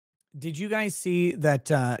Did you guys see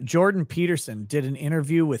that Jordan Peterson did an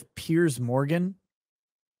interview with Piers Morgan?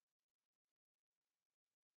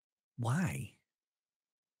 Why?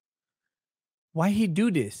 Why he do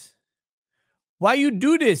this? Why you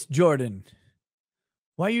do this, Jordan?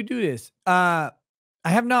 Why you do this? I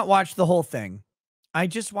have not watched the whole thing. I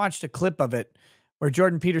just watched a clip of it where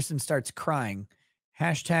Jordan Peterson starts crying.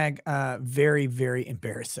 Hashtag very, very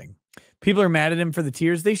embarrassing. People are mad at him for the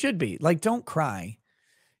tears. They should be. Like, don't cry.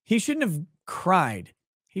 He shouldn't have cried.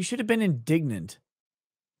 He should have been indignant.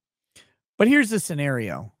 But here's the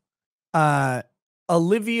scenario.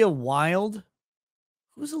 Olivia Wilde.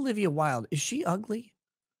 Who's Olivia Wilde? Is she ugly?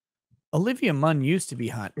 Olivia Munn used to be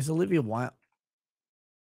hot. Is Olivia Wilde?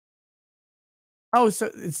 Oh,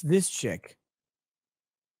 so it's this chick.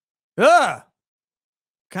 Ugh.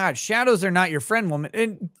 God, shadows are not your friend, woman.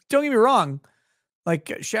 And don't get me wrong.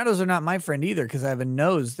 Like, shadows are not my friend either, because I have a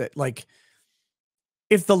nose that, like,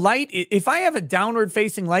 if I have a downward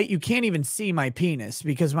facing light, you can't even see my penis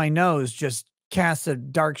because my nose just casts a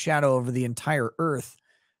dark shadow over the entire earth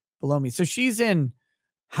below me. So she's in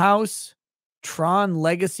House, Tron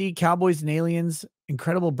Legacy, Cowboys and Aliens,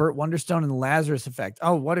 Incredible Burt Wonderstone, and Lazarus Effect.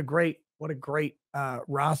 Oh, what a great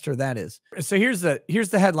roster that is. So here's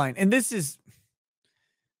the headline. And this is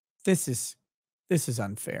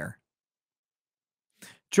unfair.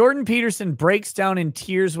 Jordan Peterson breaks down in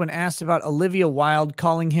tears when asked about Olivia Wilde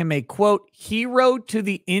calling him a, quote, hero to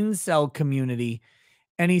the incel community.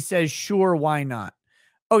 And he says, sure, why not?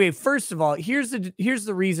 Okay, first of all, here's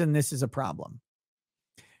the reason this is a problem.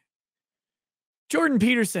 Jordan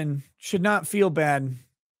Peterson should not feel bad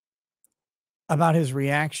about his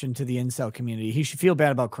reaction to the incel community. He should feel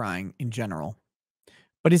bad about crying in general.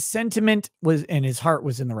 But his sentiment was, and his heart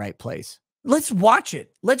was in the right place. Let's watch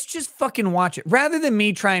it. Let's just fucking watch it. Rather than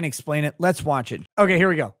me try and explain it, let's watch it. Okay, here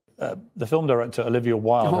we go. The film director, Olivia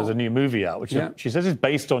Wilde, has a new movie out, which she says is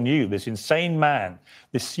based on you, this insane man,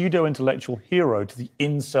 this pseudo-intellectual hero to the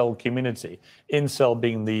incel community. Incel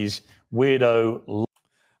being these weirdo...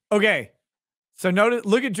 Okay, so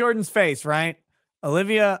look at Jordan's face, right?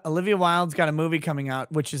 Olivia Wilde's got a movie coming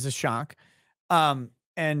out, which is a shock. And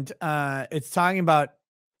it's talking about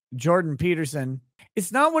Jordan Peterson.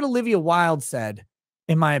 It's not what Olivia Wilde said,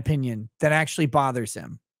 in my opinion, that actually bothers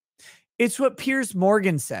him. It's what Piers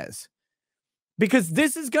Morgan says. Because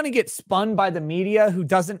this is going to get spun by the media who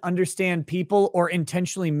doesn't understand people or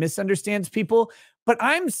intentionally misunderstands people. But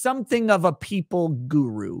I'm something of a people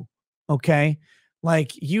guru, okay?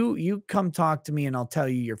 Like, you come talk to me and I'll tell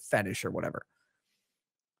you your fetish or whatever.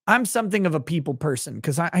 I'm something of a people person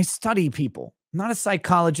because I study people. I'm not a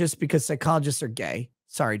psychologist because psychologists are gay.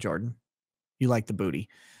 Sorry, Jordan. You like the booty.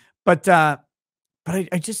 But I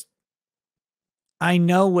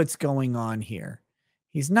know what's going on here.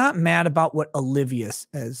 He's not mad about what Olivia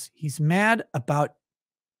says. He's mad about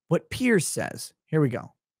what Piers says. Here we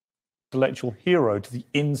go. Intellectual hero to the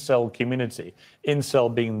incel community.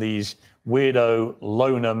 Incel being these weirdo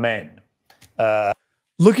loner men.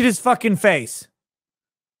 Look at his fucking face.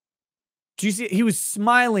 Do you see? He was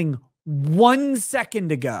smiling 1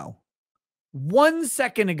 second ago. 1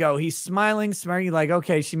 second ago, he's smiling like,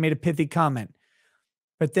 okay, she made a pithy comment.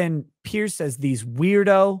 But then Piers says these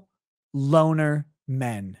weirdo loner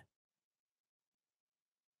men.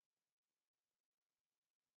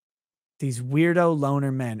 These weirdo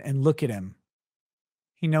loner men. And look at him.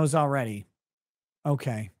 He knows already.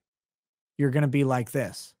 Okay. You're going to be like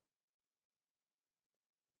this.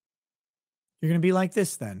 You're going to be like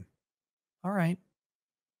this then. All right.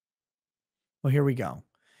 Well, here we go.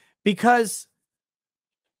 Because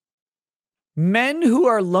men who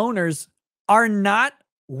are loners are not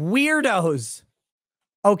weirdos.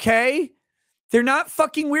 Okay? They're not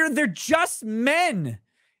fucking weird. They're just men.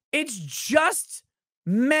 It's just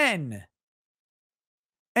men.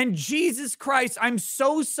 And Jesus Christ, I'm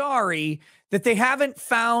so sorry that they haven't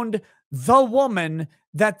found the woman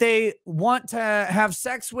that they want to have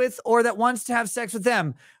sex with or that wants to have sex with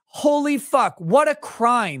them. Holy fuck. What a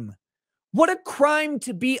crime. What a crime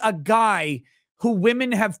to be a guy who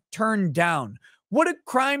women have turned down. What a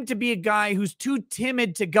crime to be a guy who's too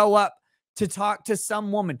timid to go up to talk to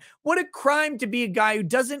some woman. What a crime to be a guy who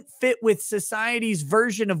doesn't fit with society's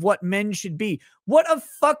version of what men should be. What a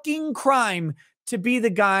fucking crime to be the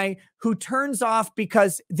guy who turns off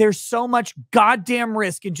because there's so much goddamn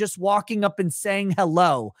risk in just walking up and saying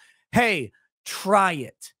hello. Hey, try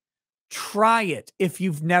it. Try it. If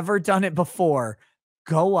you've never done it before,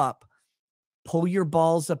 go up. Pull your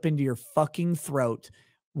balls up into your fucking throat,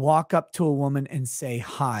 walk up to a woman and say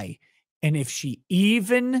hi. And if she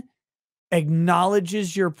even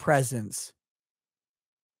acknowledges your presence,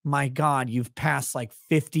 my God, you've passed like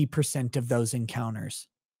 50% of those encounters.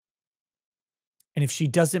 And if she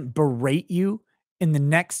doesn't berate you in the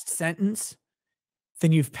next sentence,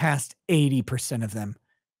 then you've passed 80% of them.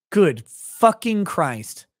 Good fucking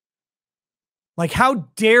Christ. Like, how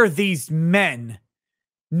dare these men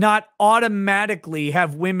not automatically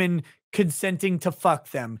have women consenting to fuck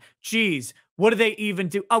them? Jeez, what do they even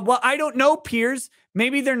do? Well, I don't know, Piers.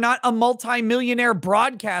 Maybe they're not a multi-millionaire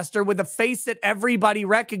broadcaster with a face that everybody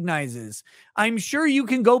recognizes. I'm sure you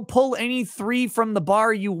can go pull any 3 from the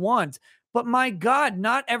bar you want. But my God,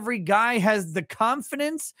 not every guy has the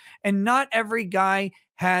confidence, and not every guy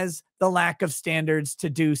has the lack of standards to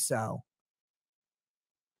do so.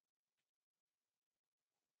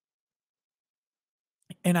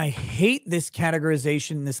 And I hate this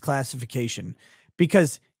categorization, this classification,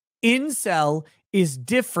 because incel is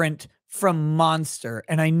different from monster.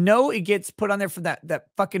 And I know it gets put on there for that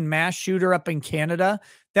fucking mass shooter up in Canada.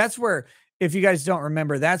 That's where, if you guys don't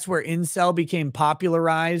remember, that's where incel became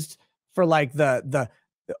popularized for like well,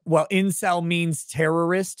 incel means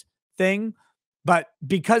terrorist thing. But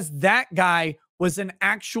because that guy was an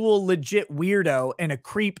actual legit weirdo and a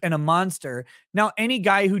creep and a monster, now any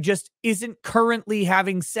guy who just isn't currently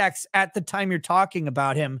having sex at the time you're talking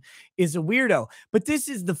about him is a weirdo. But this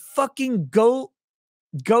is the fucking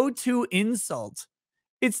go-to insult.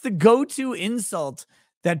 It's the go-to insult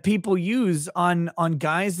that people use on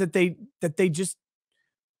guys that they just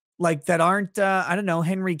like, that aren't I don't know,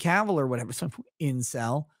 Henry Cavill or whatever. Some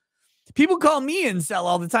incel. People call me incel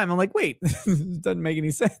all the time. I'm like, wait, it doesn't make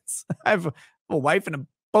any sense. I have a wife and a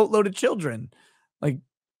boatload of children. Like,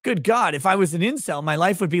 good God, if I was an incel, my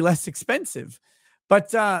life would be less expensive.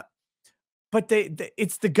 But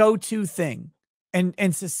it's the go-to thing.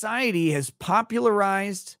 And society has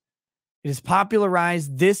popularized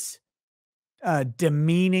this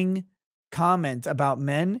demeaning comment about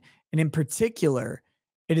men. And in particular,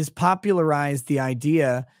 it has popularized the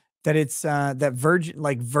idea that it's that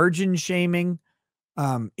virgin shaming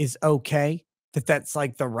is okay, that's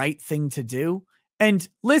like the right thing to do. And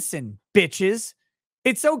listen, bitches,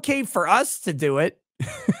 it's okay for us to do it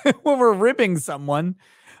when we're ribbing someone,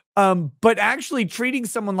 but actually treating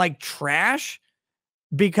someone like trash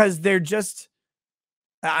because they're just,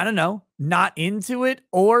 I don't know, not into it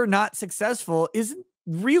or not successful isn't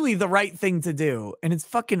really the right thing to do. And it's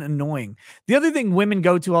fucking annoying. The other thing women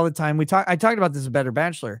go to all the time, I talked about this in Better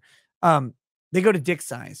Bachelor. They go to dick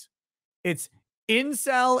size. It's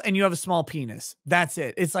incel and you have a small penis. That's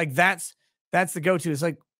it. It's like, that's the go-to. It's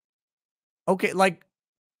like, okay, like,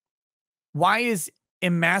 why is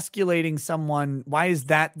emasculating someone, why is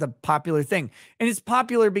that the popular thing? And it's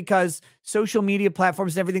popular because social media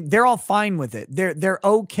platforms and everything, they're all fine with it. They're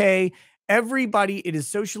okay. Everybody, it is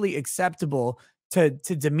socially acceptable to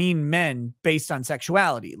demean men based on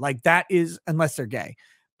sexuality. Like, that is, unless they're gay,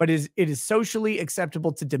 but it is socially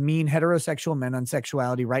acceptable to demean heterosexual men on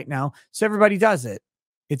sexuality right now. So everybody does it.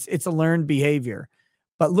 It's a learned behavior.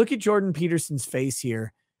 But look at Jordan Peterson's face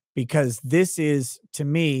here, because this is, to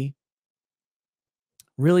me,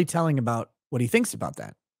 really telling about what he thinks about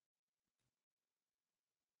that.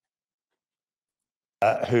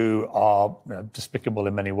 Who are despicable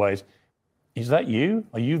in many ways. Is that you?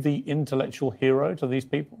 Are you the intellectual hero to these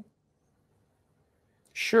people?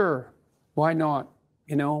 Sure. Why not?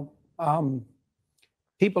 You know,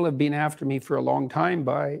 people have been after me for a long time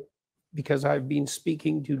because I've been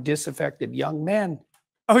speaking to disaffected young men.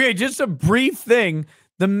 Okay, just a brief thing.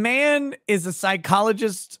 The man is a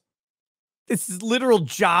psychologist. It's his literal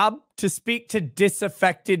job to speak to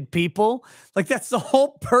disaffected people. Like, that's the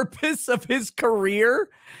whole purpose of his career,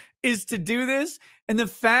 is to do this. And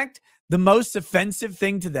the most offensive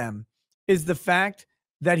thing to them is the fact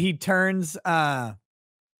that he turned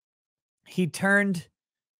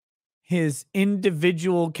his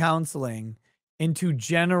individual counseling into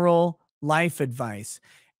general life advice.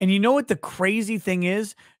 And you know what the crazy thing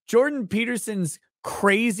is? Jordan Peterson's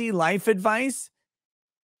crazy life advice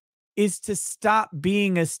is to stop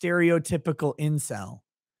being a stereotypical incel.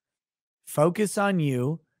 Focus on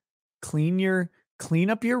you, clean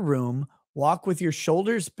up your room, walk with your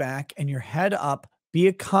shoulders back and your head up, be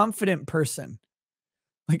a confident person.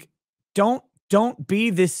 Like, don't be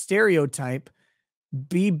this stereotype.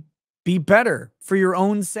 Be better for your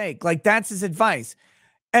own sake. Like, that's his advice.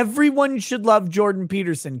 Everyone should love Jordan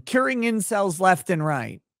Peterson, curing incels left and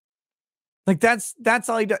right. Like, that's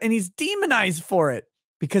all he does. And he's demonized for it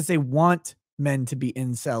because they want men to be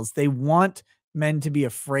incels. They want men to be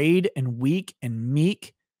afraid and weak and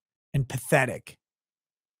meek and pathetic.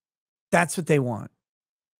 That's what they want.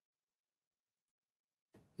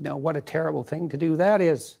 You know, what a terrible thing to do that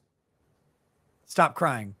is. Stop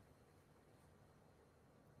crying.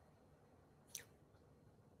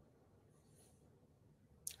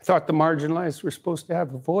 I thought the marginalized were supposed to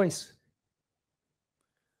have a voice.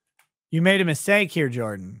 You made a mistake here,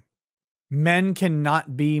 Jordan. Men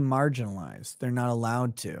cannot be marginalized. They're not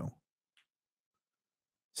allowed to.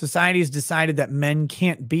 Society has decided that men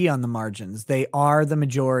can't be on the margins. They are the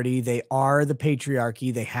majority. They are the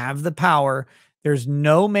patriarchy. They have the power. There's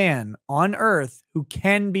no man on earth who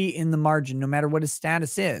can be in the margin, no matter what his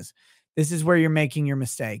status is. This is where you're making your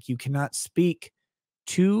mistake. You cannot speak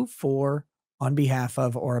to, for, on behalf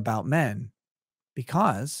of, or about men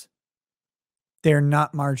because they're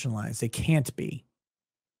not marginalized. They can't be.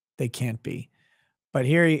 They can't be. But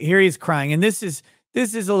here he's crying. And this is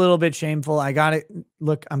a little bit shameful. I got it.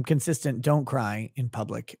 Look, I'm consistent. Don't cry in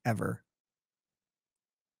public ever.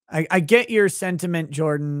 I get your sentiment,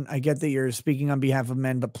 Jordan. I get that you're speaking on behalf of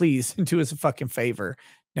men, but please do us a fucking favor.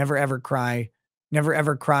 Never, ever cry. Never,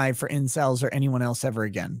 ever cry for incels or anyone else ever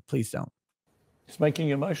again. Please don't. It's making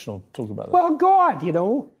you emotional. Talk about that. Well, God, you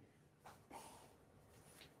know,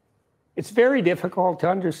 it's very difficult to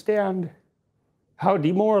understand how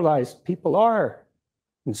demoralized people are.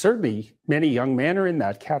 And certainly many young men are in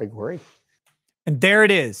that category. And there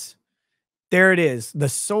it is. There it is. The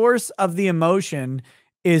source of the emotion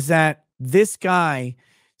is that this guy.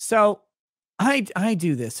 So I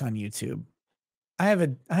do this on YouTube. I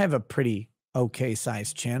have a pretty okay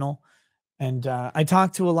sized channel, and I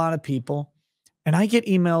talk to a lot of people, and I get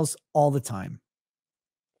emails all the time.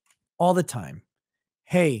 All the time.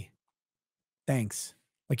 Hey, thanks.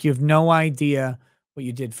 Like, you have no idea what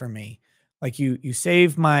you did for me. Like, you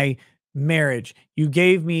saved my marriage. You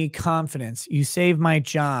gave me confidence. You saved my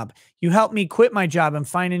job. You helped me quit my job and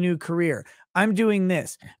find a new career. I'm doing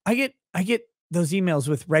this. I get those emails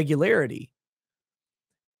with regularity.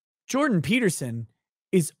 Jordan Peterson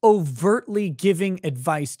is overtly giving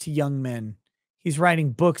advice to young men. He's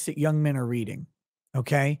writing books that young men are reading.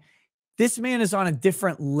 Okay. This man is on a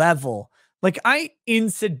different level. Like, I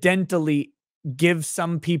incidentally give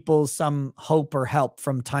some people some hope or help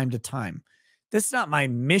from time to time. That's not my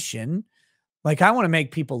mission. Like, I want to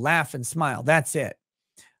make people laugh and smile. That's it.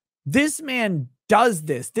 This man does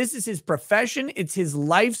this. This is his profession. It's his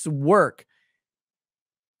life's work.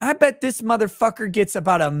 I bet this motherfucker gets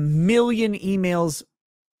about 1 million emails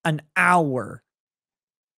an hour.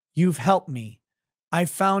 You've helped me. I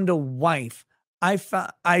found a wife.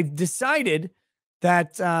 I've decided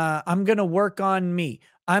that I'm going to work on me.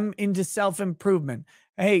 I'm into self-improvement.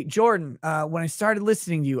 Hey, Jordan, when I started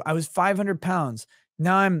listening to you, I was 500 pounds.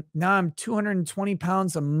 Now I'm 220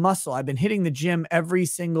 pounds of muscle. I've been hitting the gym every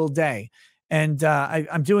single day, and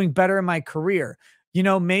I'm doing better in my career. You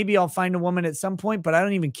know, maybe I'll find a woman at some point, but I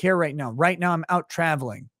don't even care right now. Right now, I'm out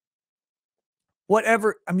traveling.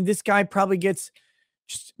 Whatever. I mean, this guy probably gets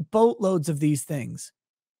just boatloads of these things.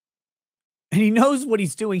 And he knows what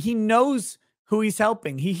he's doing. He knows who he's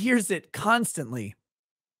helping. He hears it constantly.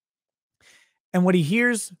 And what he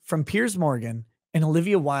hears from Piers Morgan and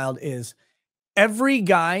Olivia Wilde is every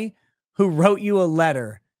guy who wrote you a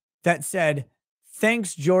letter that said,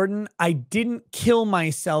 "Thanks, Jordan, I didn't kill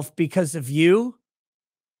myself because of you,"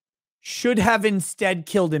 should have instead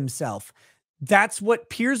killed himself. That's what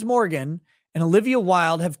Piers Morgan and Olivia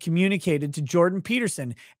Wilde have communicated to Jordan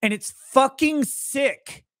Peterson. And it's fucking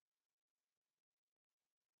sick.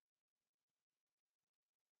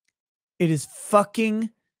 It is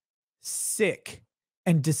fucking sick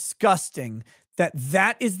and disgusting that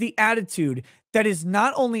that is the attitude that is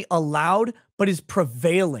not only allowed, but is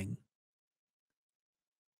prevailing.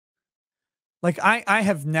 Like, I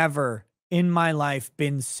have never in my life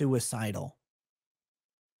been suicidal.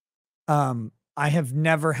 I have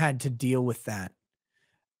never had to deal with that.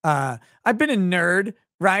 I've been a nerd,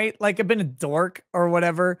 right? Like, I've been a dork or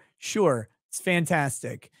whatever. Sure. It's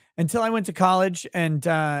fantastic. Until I went to college, and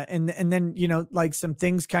then, you know, like, some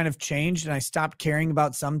things kind of changed, and I stopped caring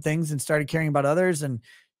about some things and started caring about others, and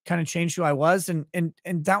kind of changed who I was. And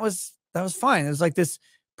that was fine. It was like this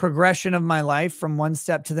progression of my life from one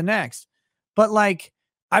step to the next. But, like,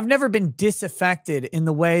 I've never been disaffected in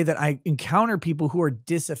the way that I encounter people who are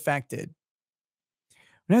disaffected.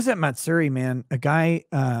 When I was at Matsuri, man, a guy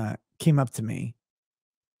came up to me,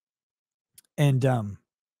 and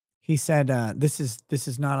he said, this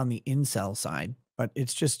is not on the incel side, but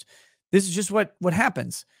this is just what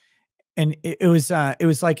happens. And it was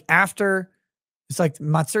like after, it's like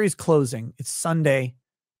Matsuri's closing. It's Sunday.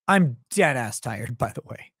 I'm dead ass tired, by the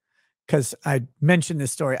way, because I mentioned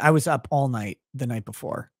this story. I was up all night the night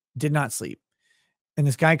before, did not sleep. And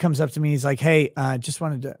this guy comes up to me. He's like, "Hey, just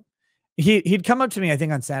wanted to," he'd come up to me, I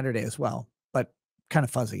think on Saturday as well, but kind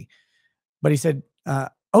of fuzzy. But he said,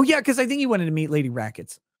 oh yeah, because I think he wanted to meet Lady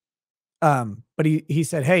Rackets. But he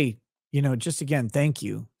said, hey, you know, just again, thank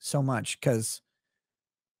you so much, because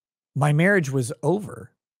my marriage was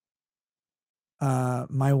over.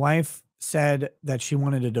 My wife said that she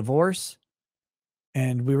wanted a divorce,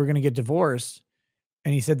 and we were going to get divorced.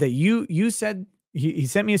 And he said that you said, he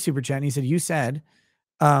sent me a super chat, and he said, you said,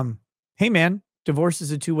 hey man, divorce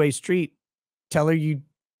is a two-way street. Tell her you're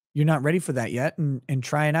not ready for that yet, and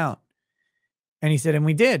try it out. And he said, and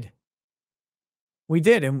we did. We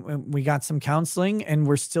did. And we got some counseling, and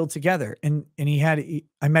we're still together. And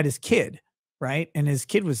I met his kid, right? And his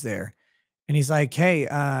kid was there. And he's like, hey,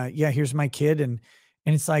 yeah, here's my kid. And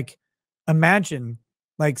it's like, imagine,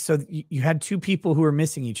 like, so you had two people who were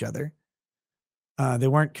missing each other. They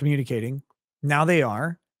weren't communicating. Now they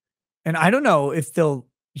are. And I don't know if they'll,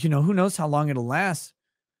 you know, who knows how long it'll last,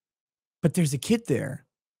 but there's a kid there.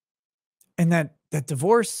 And that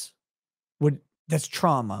divorce that's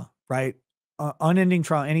trauma, right? Unending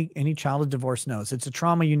trauma. Any child of divorce knows it's a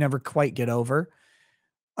trauma you never quite get over.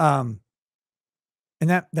 And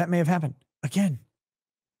that may have happened again.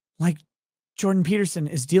 Like Jordan Peterson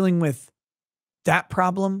is dealing with that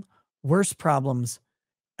problem, worse problems,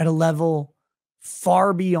 at a level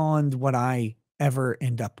far beyond what I ever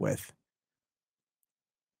end up with.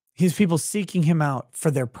 He has people seeking him out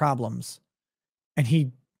for their problems, and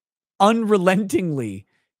he unrelentingly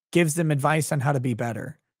gives them advice on how to be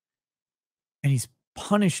better. And he's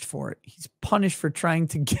punished for it. He's punished for trying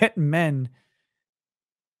to get men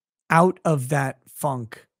out of that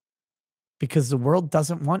funk, because the world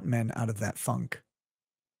doesn't want men out of that funk.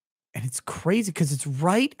 And it's crazy because it's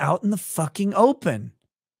right out in the fucking open.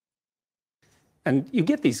 And you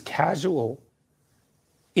get these casual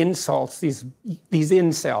insults, these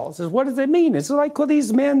incels. What does it mean? It's like, well,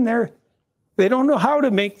 these men, they don't know how to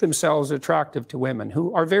make themselves attractive to women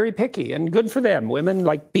who are very picky, and good for them. Women,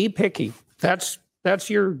 like, be picky. That's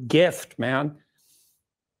your gift, man.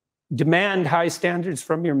 Demand high standards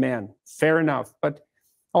from your men. Fair enough. But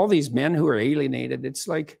all these men who are alienated, it's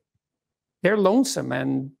like they're lonesome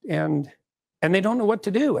and they don't know what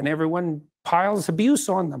to do, and everyone piles abuse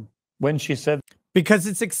on them. When she said, because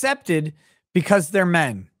it's accepted, because they're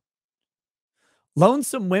men.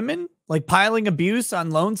 Lonesome women, like piling abuse on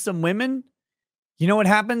lonesome women. You know what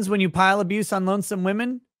happens when you pile abuse on lonesome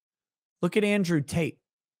women? Look at Andrew Tate.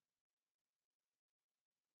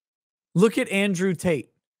 Look at Andrew Tate.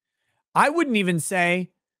 I wouldn't even say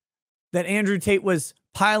that Andrew Tate was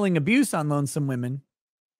piling abuse on lonesome women,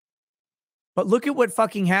 but look at what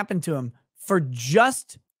fucking happened to him for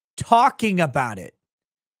just talking about it.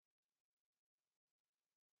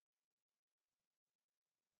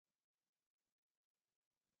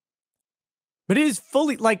 But it is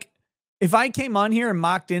fully, like, if I came on here and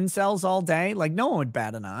mocked incels all day, like, no one would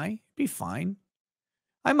bat an eye. It'd be fine.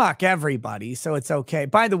 I mock everybody, so it's okay.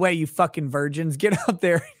 By the way, you fucking virgins, get out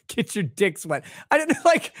there and get your dicks wet. I don't know,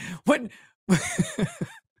 like, what?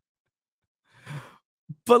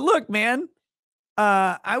 But look, man,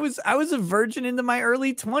 I was a virgin into my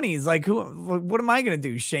early 20s. Like, what am I going to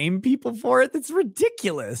do? Shame people for it? That's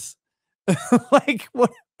ridiculous. Like,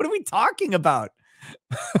 what are we talking about?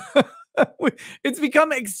 It's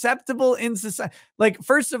become acceptable in society. Like,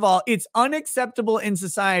 first of all, it's unacceptable in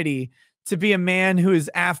society to be a man who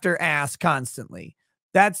is after ass constantly.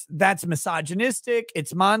 That's misogynistic.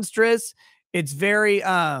 It's monstrous. It's very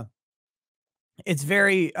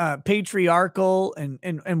patriarchal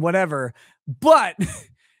and whatever. But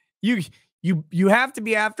you have to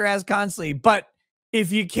be after ass constantly. But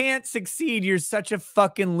if you can't succeed, you're such a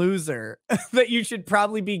fucking loser that you should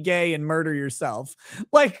probably be gay and murder yourself.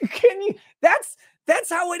 Like, can you? That's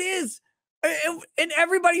how it is. And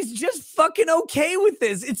everybody's just fucking okay with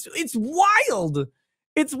this. It's wild.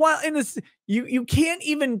 It's wild. And you can't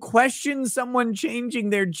even question someone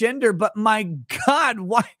changing their gender. But my God,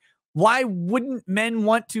 why wouldn't men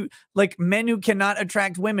want to, like, men who cannot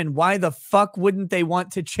attract women? Why the fuck wouldn't they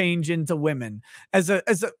want to change into women? As a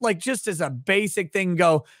like, just as a basic thing,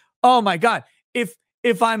 go, oh my God, if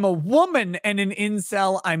I'm a woman and an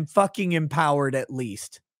incel, I'm fucking empowered at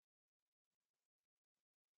least.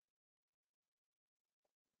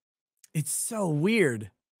 It's so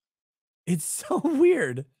weird. It's so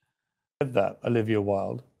weird. That Olivia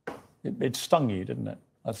Wilde, it stung you, didn't it?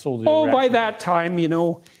 I saw the Oh, reaction. by that time, you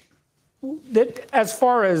know, that as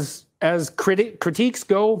far as critiques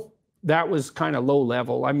go, that was kind of low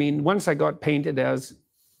level. I mean, once I got painted as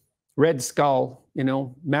Red Skull, you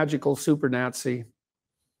know, magical super Nazi,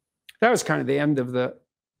 that was kind of the end of the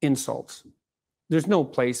insults. There's no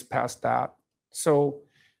place past that. So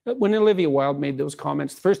When Olivia Wilde made those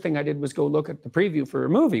comments, the first thing I did was go look at the preview for her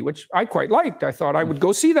movie, which I quite liked. I thought I would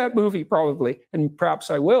go see that movie probably, and perhaps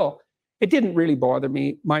I will. It didn't really bother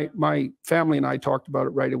me. My family and I talked about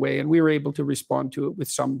it right away, and we were able to respond to it with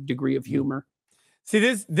some degree of humor. See,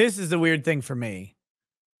 this is the weird thing for me.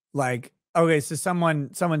 Like, okay, so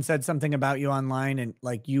someone said something about you online, and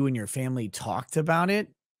like you and your family talked about it.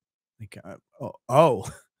 Like,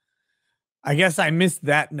 oh. I guess I missed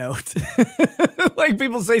that note. Like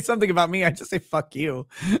people say something about me, I just say, fuck you.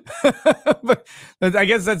 But I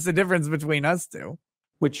guess that's the difference between us two.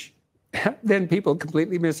 Which then people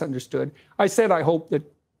completely misunderstood. I said, I hope that,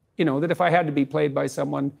 that if I had to be played by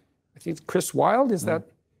someone, I think it's Chris Wilde, is that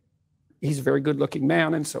he's a very good looking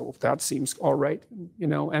man. And so that seems all right,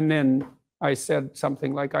 and then I said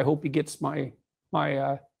something like, I hope he gets my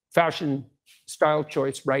fashion style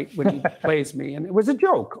choice right when he plays me. And it was a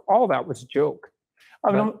joke. All that was a joke.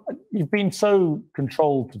 I mean, you've been so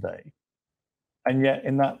controlled today, and yet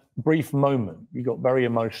in that brief moment, you got very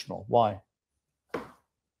emotional. Why?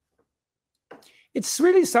 It's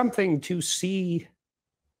really something to see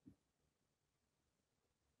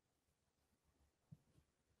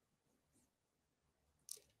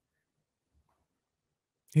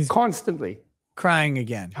he's constantly crying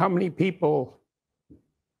again. How many people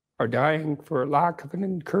are dying for lack of an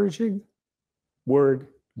encouraging word?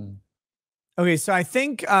 Okay, so I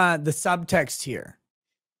think the subtext here,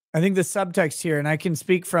 and I can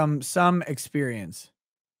speak from some experience.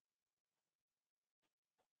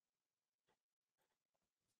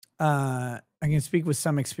 I can speak with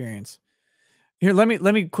some experience. Here, let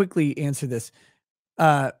me quickly answer this.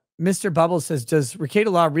 Mr. Bubbles says, does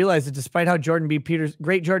Rekieta Law realize that despite how Jordan B.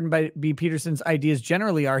 Peterson's ideas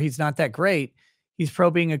generally are, he's not that great? He's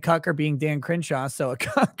pro being a cuck or being Dan Crenshaw, so a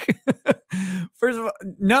cuck. First of all,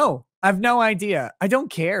 no, I have no idea. I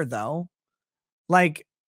don't care though. Like,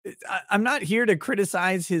 I'm not here to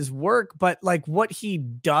criticize his work, but like what he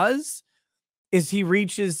does is he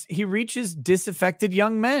reaches disaffected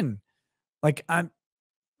young men. Like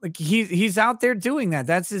he's out there doing that.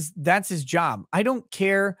 That's his job. I don't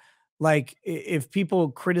care. Like if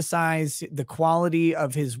people criticize the quality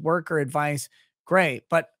of his work or advice, great.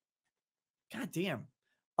 But God damn,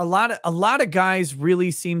 a lot of guys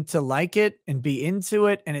really seem to like it and be into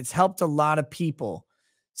it, and it's helped a lot of people.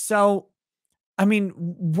 So, I mean,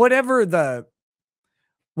 whatever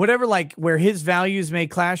like where his values may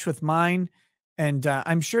clash with mine, and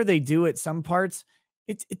I'm sure they do at some parts.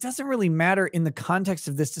 It doesn't really matter in the context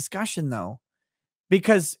of this discussion, though,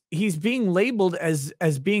 because he's being labeled as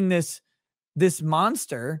being this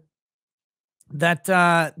monster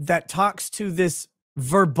that talks to this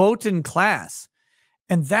verboten class.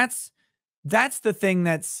 And that's the thing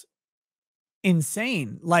that's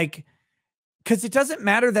insane. Like, because it doesn't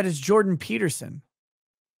matter that it's Jordan Peterson.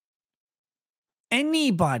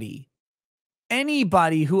 Anybody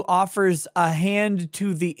who offers a hand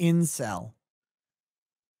to the incel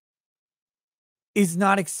is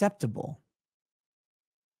not acceptable.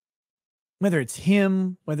 Whether it's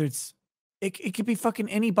him, whether it could be fucking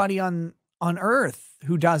anybody on earth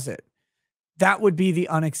who does it. That would be the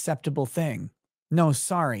unacceptable thing. No,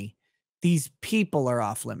 sorry. These people are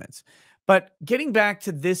off limits. But getting back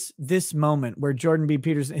to this moment where Jordan B.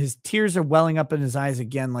 Peterson, his tears are welling up in his eyes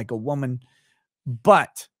again like a woman.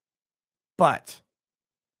 But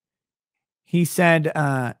he said,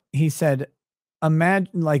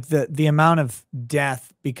 imagine like the amount of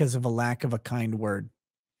death because of a lack of a kind word.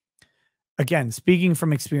 Again, speaking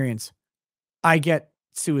from experience, I get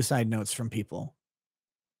suicide notes from people.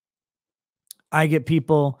 I get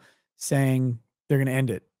people saying they're going to end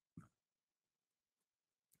it.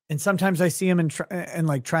 And sometimes I see them and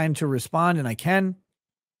like trying to respond, and I can.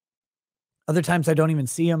 Other times I don't even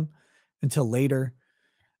see them until later.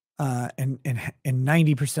 And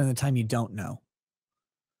 90% of the time you don't know.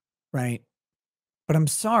 Right? But I'm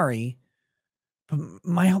sorry, but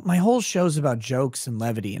my whole show's about jokes and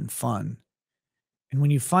levity and fun. And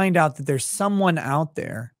when you find out that there's someone out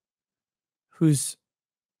there who's,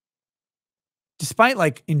 despite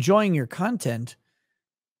like enjoying your content,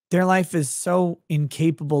 their life is so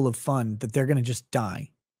incapable of fun that they're going to just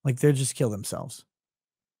die. Like they'll just kill themselves.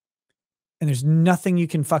 And there's nothing you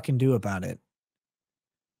can fucking do about it.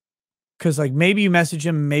 Because like maybe you message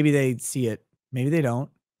them, maybe they see it, maybe they don't.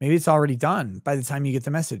 Maybe it's already done by the time you get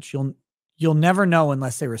the message. You'll never know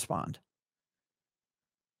unless they respond.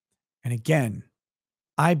 And again,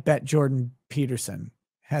 I bet Jordan Peterson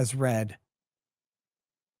has read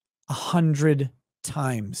 100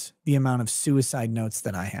 times the amount of suicide notes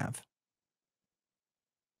that I have.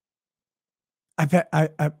 I bet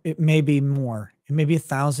it may be more. It may be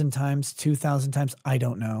 1,000 times, 2,000 times. I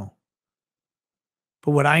don't know.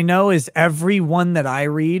 But what I know is every one that I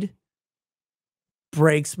read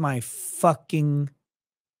breaks my fucking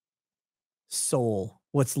soul,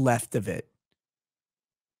 what's left of it.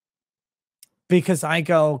 Because I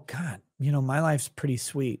go, God, you know, my life's pretty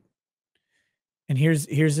sweet. And here's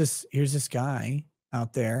this guy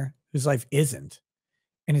out there whose life isn't.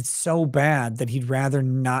 And it's so bad that he'd rather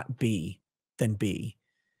not be than be.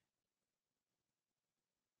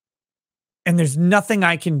 And there's nothing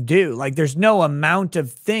I can do. Like, there's no amount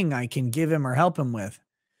of thing I can give him or help him with.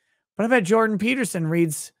 But I bet Jordan Peterson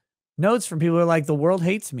reads notes from people who are like, the world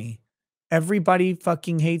hates me. Everybody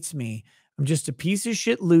fucking hates me. I'm just a piece of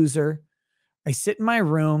shit loser. I sit in my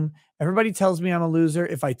room. Everybody tells me I'm a loser.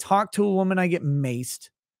 If I talk to a woman, I get maced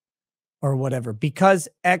or whatever because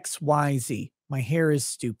X, Y, Z. My hair is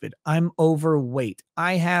stupid. I'm overweight.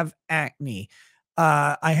 I have acne.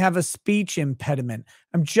 I have a speech impediment.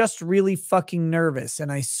 I'm just really fucking nervous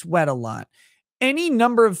and I sweat a lot. Any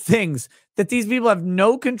number of things that these people have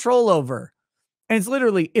no control over. And it's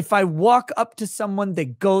literally, if I walk up to someone, they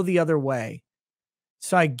go the other way.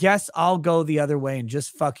 So I guess I'll go the other way and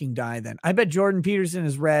just fucking die then. I bet Jordan Peterson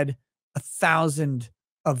has read 1,000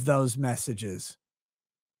 of those messages.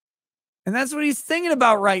 And that's what he's thinking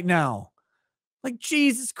about right now. Like,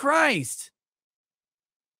 Jesus Christ.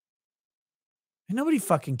 And nobody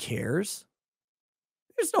fucking cares.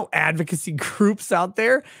 There's no advocacy groups out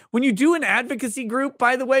there. When you do an advocacy group,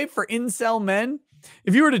 by the way, for incel men,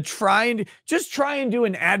 if you were to try and do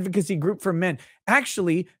an advocacy group for men,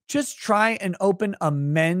 actually just try and open a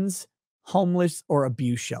men's homeless or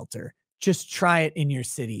abuse shelter. Just try it in your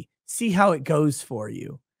city. See how it goes for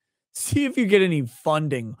you. See if you get any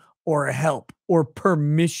funding or help or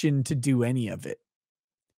permission to do any of it.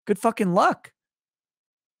 Good fucking luck.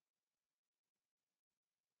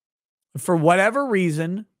 For whatever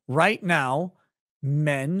reason, right now,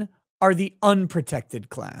 men are the unprotected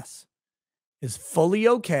class. It's fully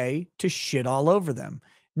okay to shit all over them.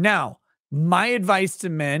 Now, my advice to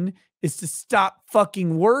men is to stop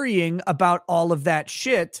fucking worrying about all of that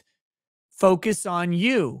shit. Focus on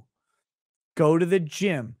you. Go to the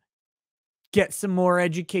gym. Get some more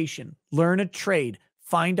education. Learn a trade.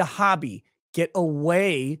 Find a hobby. Get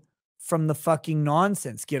away from the fucking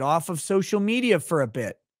nonsense. Get off of social media for a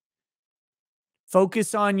bit.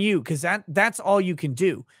 Focus on you, because that's all you can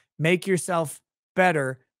do. Make yourself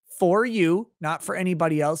better for you, not for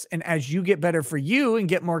anybody else. And as you get better for you and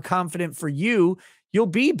get more confident for you, you'll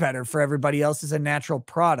be better for everybody else as a natural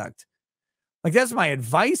product. Like, that's my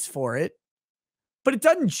advice for it. But it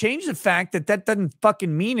doesn't change the fact that that doesn't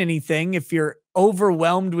fucking mean anything if you're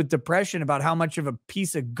overwhelmed with depression about how much of a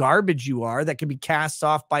piece of garbage you are that can be cast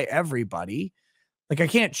off by everybody. Like, I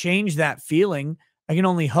can't change that feeling. I can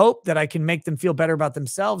only hope that I can make them feel better about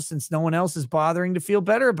themselves since no one else is bothering to feel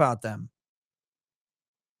better about them.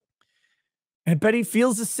 And I bet he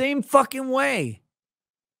feels the same fucking way.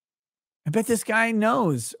 I bet this guy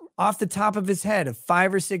knows off the top of his head of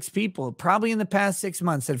 5 or 6 people, probably in the past 6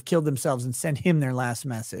 months, that have killed themselves and sent him their last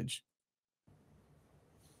message.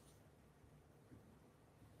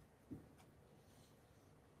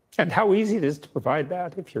 And how easy it is to provide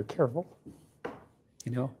that if you're careful.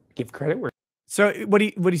 You know, give credit where. So what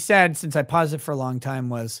he said, since I paused it for a long time,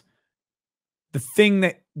 was the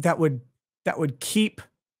thing that would keep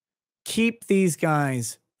these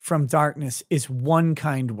guys from darkness is one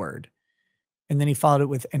kind word. And then he followed it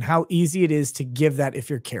with, and how easy it is to give that if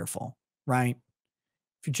you're careful, right?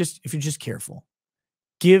 If you're just careful,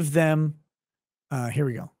 give them, here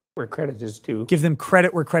we go. Where credit is due. Give them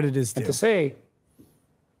credit where credit is due. And to say,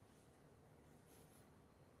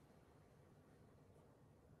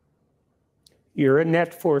 you're a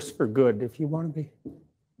net force for good if you want to be.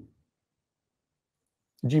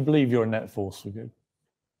 Do you believe you're a net force for good?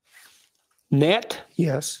 Net,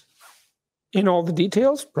 yes. In all the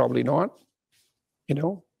details, probably not. You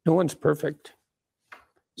know, no one's perfect.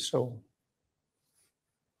 So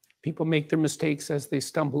people make their mistakes as they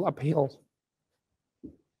stumble uphill.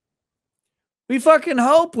 We fucking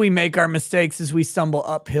hope we make our mistakes as we stumble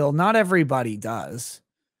uphill. Not everybody does,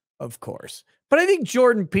 of course. But I think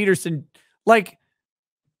Jordan Peterson, like,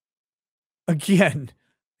 again,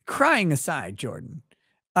 crying aside, Jordan,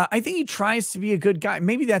 I think he tries to be a good guy.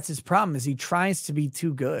 Maybe that's his problem, is he tries to be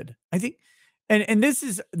too good. I think, and this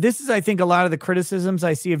is I think a lot of the criticisms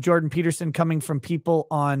I see of Jordan Peterson coming from people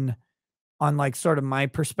on like sort of my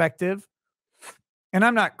perspective. And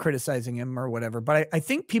I'm not criticizing him or whatever, but I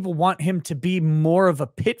think people want him to be more of a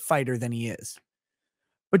pit fighter than he is.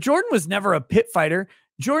 But Jordan was never a pit fighter.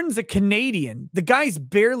 Jordan's a Canadian. The guy's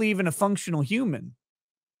barely even a functional human.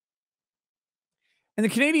 And the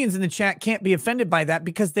Canadians in the chat can't be offended by that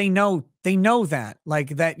because they know that.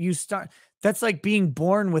 Like that that's like being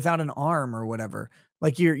born without an arm or whatever.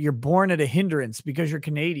 Like you're born at a hindrance because you're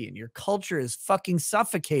Canadian. Your culture is fucking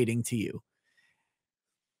suffocating to you.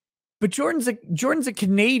 But Jordan's a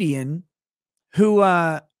Canadian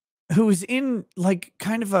who's in like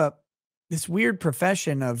kind of this weird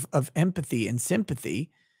profession of empathy and sympathy,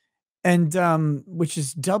 and which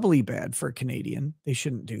is doubly bad for a Canadian. They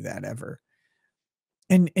shouldn't do that ever.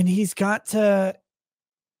 And he's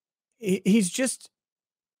just,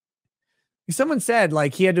 someone said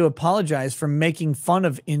like he had to apologize for making fun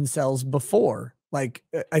of incels before. Like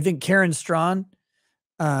I think Karen Strawn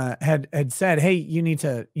had said, hey, you need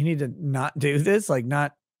to not do this, like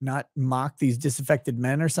not mock these disaffected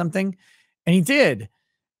men or something. And he did.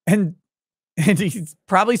 And he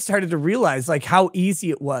probably started to realize like how easy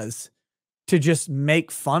it was to just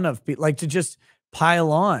make fun of people, like to just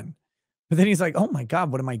pile on. But then he's like, oh my God,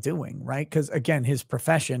 what am I doing? Right. Because again, his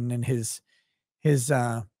profession and his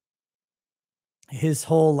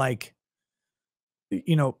whole like,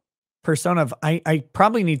 persona of I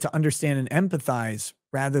probably need to understand and empathize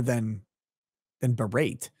rather than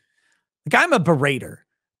berate. Like I'm a berater,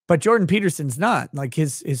 but Jordan Peterson's not. Like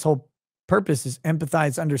his whole purpose is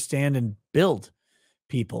empathize, understand, and build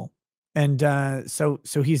people. And so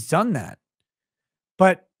he's done that.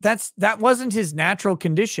 But that wasn't his natural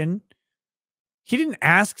condition. He didn't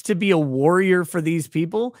ask to be a warrior for these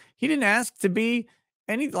people. He didn't ask to be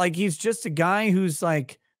he's just a guy who's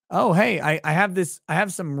like, oh, hey, I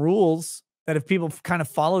have some rules that if people kind of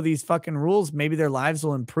follow these fucking rules, maybe their lives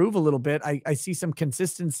will improve a little bit. I see some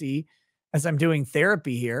consistency as I'm doing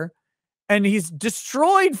therapy here. And he's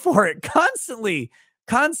destroyed for it constantly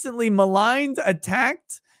maligned,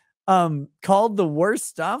 attacked, called the worst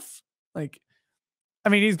stuff. Like, I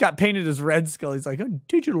mean, he's got painted as Red Skull. He's like, oh,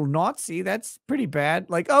 digital Nazi. That's pretty bad.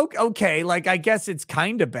 Like, oh, okay. Like, I guess it's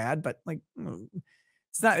kind of bad, but like,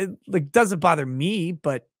 it's not, it, like, doesn't bother me,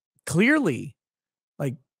 but clearly,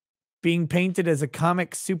 like, being painted as a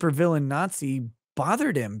comic supervillain Nazi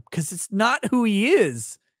bothered him because it's not who he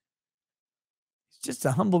is. He's just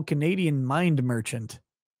a humble Canadian mind merchant.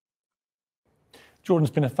 Jordan's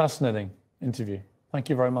been a fascinating interview. Thank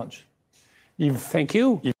you very much. Thank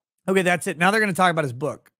you. Okay, that's it. Now they're going to talk about his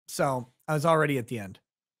book. So I was already at the end.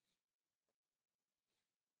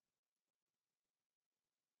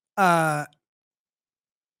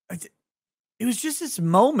 It was just this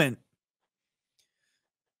moment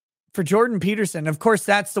for Jordan Peterson. Of course,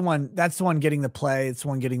 that's the one getting the play. It's the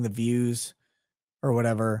one getting the views or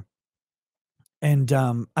whatever. And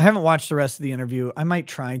I haven't watched the rest of the interview. I might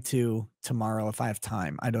try to tomorrow if I have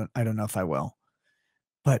time. I don't know if I will.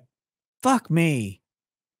 But fuck me.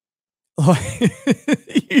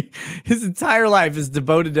 His entire life is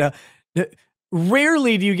devoted to.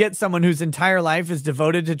 Rarely do you get someone whose entire life is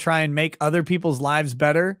devoted to try and make other people's lives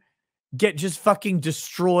better get just fucking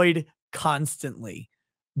destroyed constantly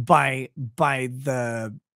by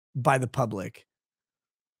the public.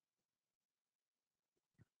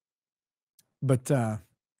 But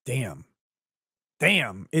damn,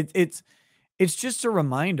 it's just a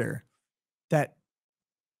reminder that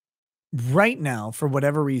right now, for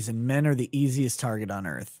whatever reason, men are the easiest target on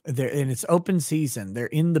earth. They're in it's open season. They're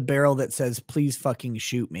in the barrel that says, please fucking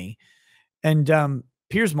shoot me. And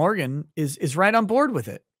Piers Morgan is right on board with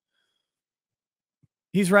it.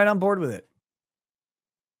 He's right on board with it.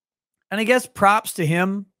 And I guess props to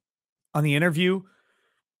him on the interview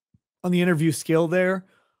skill there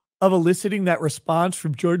of eliciting that response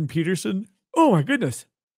from Jordan Peterson. Oh my goodness.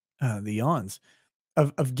 The yawns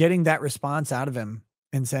of getting that response out of him.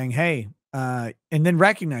 And saying, hey, and then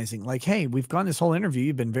recognizing like, hey, we've gone this whole interview.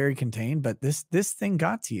 You've been very contained, but this thing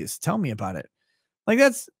got to you. So tell me about it. Like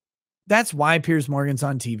that's why Piers Morgan's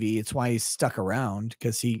on TV. It's why he's stuck around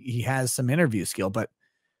because he has some interview skill. But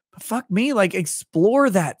fuck me, like explore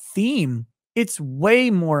that theme. It's way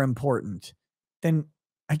more important than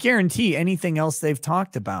I guarantee anything else they've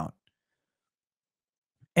talked about.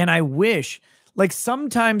 And I wish, like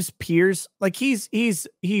sometimes Piers, like he's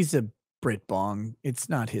a Brit Bong. It's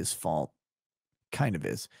not his fault. Kind of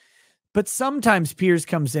is. But sometimes Piers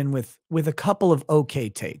comes in with a couple of okay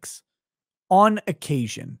takes on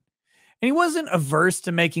occasion. And he wasn't averse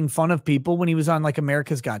to making fun of people when he was on like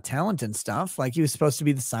America's Got Talent and stuff. Like he was supposed to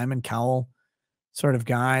be the Simon Cowell sort of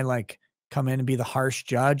guy, like come in and be the harsh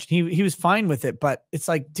judge. He was fine with it, but it's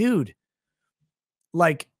like, dude,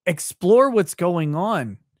 like explore what's going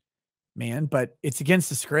on, man, but it's against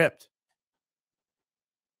the script.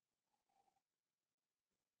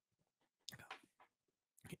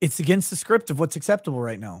 it's against the script of what's acceptable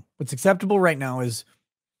right now. What's acceptable right now is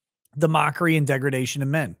the mockery and degradation of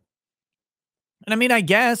men. And I mean, I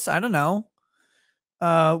guess, I don't know.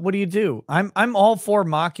 What do you do? I'm all for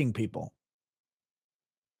mocking people.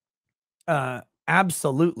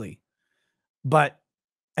 Absolutely. But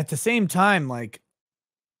at the same time, like,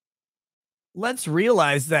 let's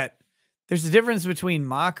realize that there's a difference between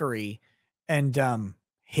mockery and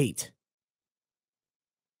hate.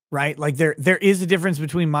 Right? Like there is a difference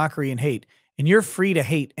between mockery and hate. And you're free to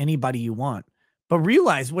hate anybody you want. But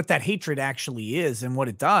realize what that hatred actually is and what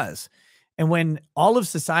it does. And when all of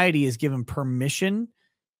society is given permission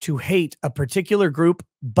to hate a particular group,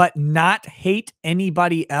 but not hate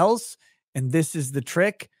anybody else, and this is the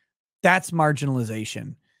trick, that's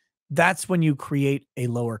marginalization. That's when you create a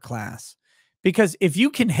lower class. Because if you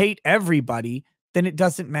can hate everybody, then it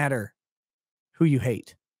doesn't matter who you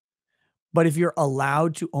hate. But if you're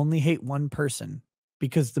allowed to only hate one person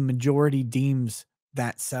because the majority deems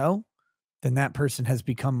that so, then that person has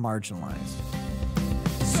become marginalized.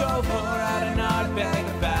 So pour out an art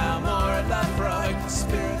bag about more of the Freud.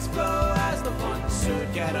 Spirits flow as the ones who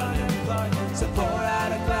get unemployed. So pour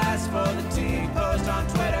out a glass for the tea, post on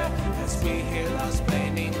Twitter as we hear Lost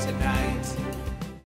Blaming tonight.